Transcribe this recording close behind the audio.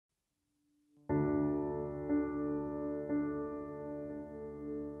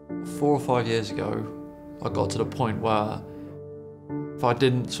4 or 5 years ago, I got to the point where if I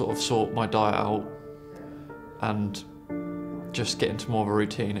didn't sort of sort my diet out and just get into more of a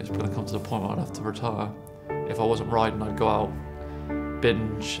routine, it's going to come to the point where I'd have to retire. If I wasn't riding, I'd go out,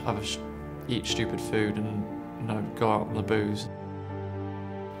 binge, eat stupid food and go out on the booze.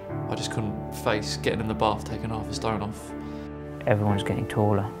 I just couldn't face getting in the bath, taking half a stone off. Everyone's getting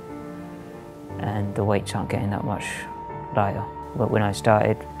taller and the weights aren't getting that much lighter. But when I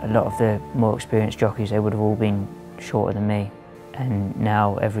started, a lot of the more experienced jockeys, they would have all been shorter than me. And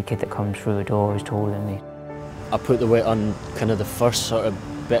now every kid that comes through the door is taller than me. I put the weight on kind of the first sort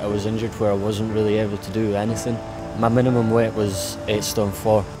of bit I was injured where I wasn't really able to do anything. My minimum weight was 8 stone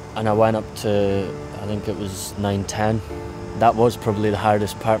 4 and I went up to, I think it was 9'10". That was probably the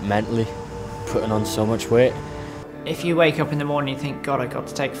hardest part mentally, putting on so much weight. If you wake up in the morning and think, God, I got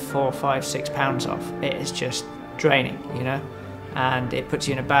to take 4, 5, 6 pounds off, it is just draining, and it puts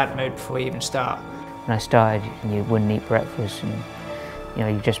you in a bad mood before you even start. When I started, you wouldn't eat breakfast and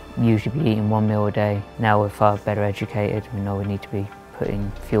you just usually be eating 1 meal a day. Now we're far better educated, we know we need to be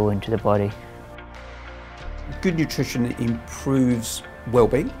putting fuel into the body. Good nutrition improves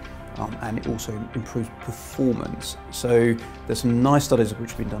well-being and it also improves performance. So there's some nice studies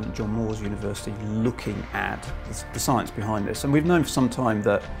which have been done at John Moores University looking at the science behind this. And we've known for some time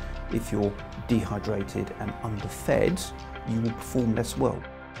that if you're dehydrated and underfed, you will perform less well.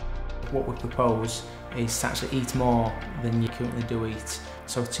 What we propose is to actually eat more than you currently do eat.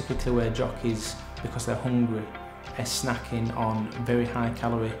 So typically where jockeys, because they're hungry, are snacking on very high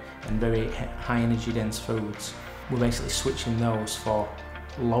calorie and very high energy dense foods, we're basically switching those for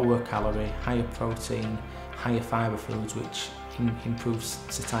lower calorie, higher protein, higher fibre foods which improves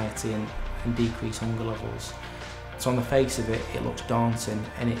satiety and decrease hunger levels. So on the face of it, it looks daunting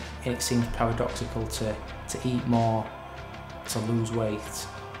and it seems paradoxical to eat more to lose weight,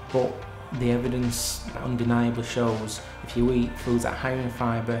 but the evidence undeniably shows if you eat foods that are higher in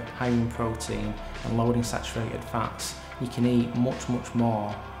fibre, higher in protein and lower in saturated fats, you can eat much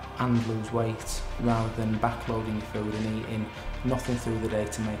more and lose weight rather than backloading your food and eating nothing through the day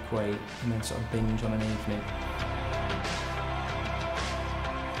to make weight and then sort of binge on an evening.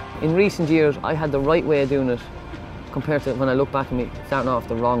 In recent years I had the right way of doing it compared to when I look back at me starting off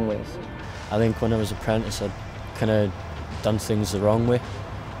the wrong ways. I think when I was apprentice I'd kind of done things the wrong way.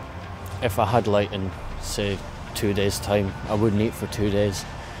 If I had like in say 2 days time, I wouldn't eat for 2 days.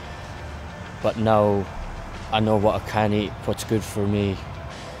 But now I know what I can eat, what's good for me.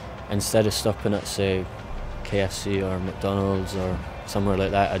 Instead of stopping at say KFC or McDonald's or somewhere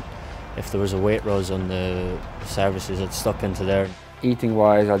like that, if there was a Waitrose on the services, I'd stop into there. Eating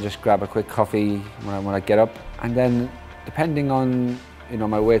wise, I'll just grab a quick coffee when I get up, and then depending on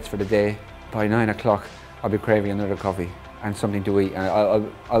my weights for the day, by 9 o'clock I'll be craving another coffee and something to eat, and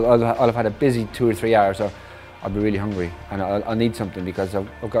I'll have had a busy 2 or 3 hours, so I'll be really hungry and I'll need something because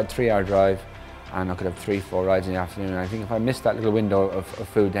I've got a 3-hour drive and I could have 3, 4 rides in the afternoon, and I think if I miss that little window of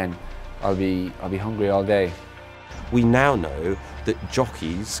food, then I'll be hungry all day. We now know that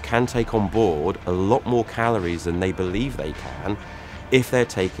jockeys can take on board a lot more calories than they believe they can if they're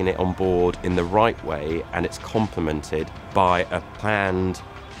taking it on board in the right way and it's complemented by a planned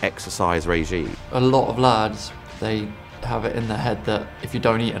exercise regime. A lot of lads, they have it in their head that if you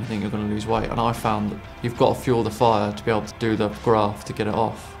don't eat anything, you're going to lose weight, and I found that you've got to fuel the fire to be able to do the graft to get it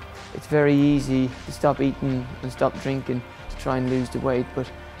off. It's very easy to stop eating and stop drinking to try and lose the weight,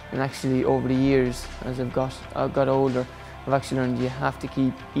 and actually over the years as I've got older, I've actually learned you have to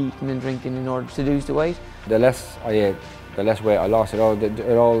keep eating and drinking in order to lose the weight. The less I ate, the less weight I lost. The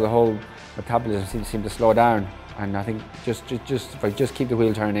whole metabolism seemed to slow down, and I think just if I just keep the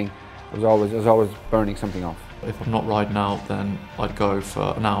wheel turning, I was always burning something off. If I'm not riding out, then I'd go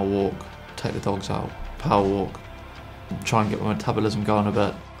for an hour walk, take the dogs out, power walk, try and get my metabolism going a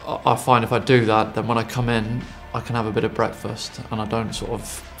bit. I find if I do that, then when I come in, I can have a bit of breakfast and I don't sort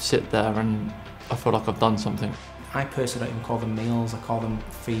of sit there and I feel like I've done something. I personally don't even call them meals, I call them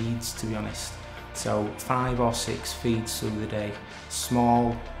feeds, to be honest. So 5 or 6 feeds through the day,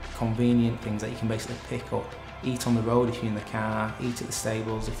 small, convenient things that you can basically pick up. Eat on the road if you're in the car, eat at the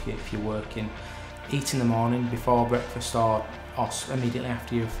stables if you're working. Eat in the morning before breakfast or immediately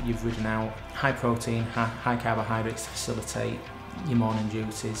after you've ridden out. High protein, high carbohydrates to facilitate your morning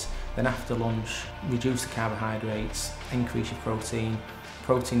duties. Then after lunch, reduce the carbohydrates, increase your protein.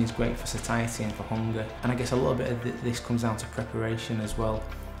 Protein is great for satiety and for hunger. And I guess a little bit of this comes down to preparation as well.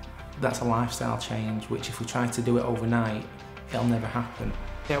 That's a lifestyle change, which if we try to do it overnight, it'll never happen.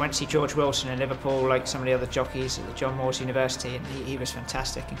 I went to see George Wilson in Liverpool, like some of the other jockeys at the John Moores University, and he was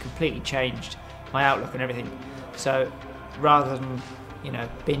fantastic and completely changed my outlook and everything. So rather than you know,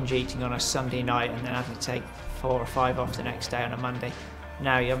 binge eating on a Sunday night and then having to take 4 or 5 off the next day on a Monday.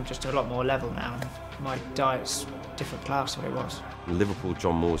 Now I'm just a lot more level now, and my diet's different class to what it was. Liverpool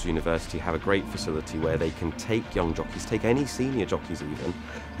John Moores University have a great facility where they can take young jockeys, take any senior jockeys even,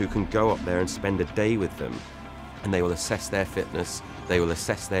 who can go up there and spend a day with them, and they will assess their fitness, they will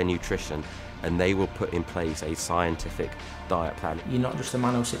assess their nutrition, and they will put in place a scientific diet plan. You're not just a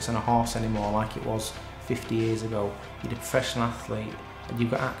man who sits on a horse anymore like it was 50 years ago. You're a professional athlete and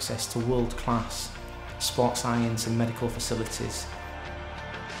you've got access to world-class sports science and medical facilities